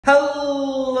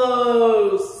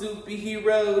Hello,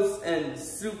 superheroes and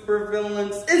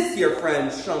supervillains. It's your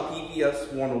friend Sean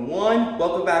PVS 101.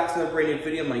 Welcome back to a brand new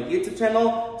video on my YouTube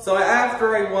channel. So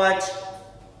after I watched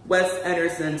Wes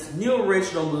Anderson's new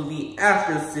original movie,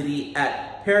 Asteroid City,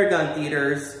 at Paragon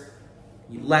Theaters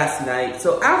last night.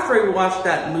 So after I watched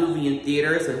that movie in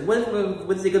theaters, and what did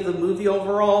I think of the movie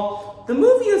overall? The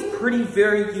movie is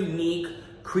very unique,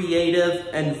 creative,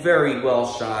 and very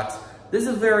well shot. This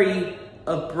is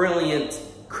a brilliant,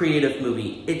 creative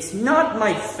movie. It's not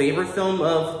my favorite film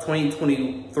of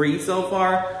 2023 so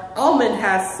far. It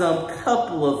has some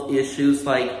couple of issues,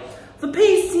 like the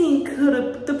pacing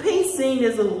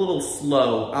is a little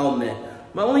slow, I'll admit.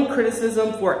 My only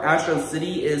criticism for Asteroid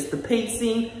City is the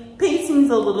pacing. Pacing's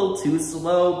a little too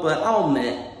slow, but I'll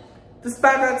admit,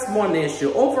 despite that's one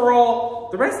issue. Overall,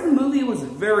 the rest of the movie was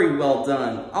very well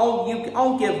done.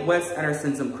 I'll give Wes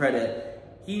Anderson some credit.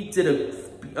 He did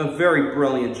a very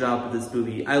brilliant job with this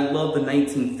movie. I love the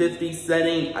 1950s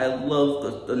setting. I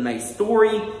love the nice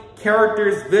story,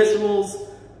 characters, visuals.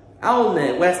 I'll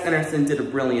admit, Wes Anderson did a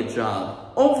brilliant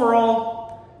job.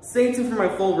 Overall, stay tuned for my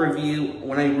full review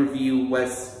when I review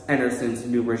Wes Anderson's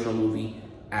new original movie,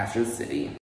 Asteroid City.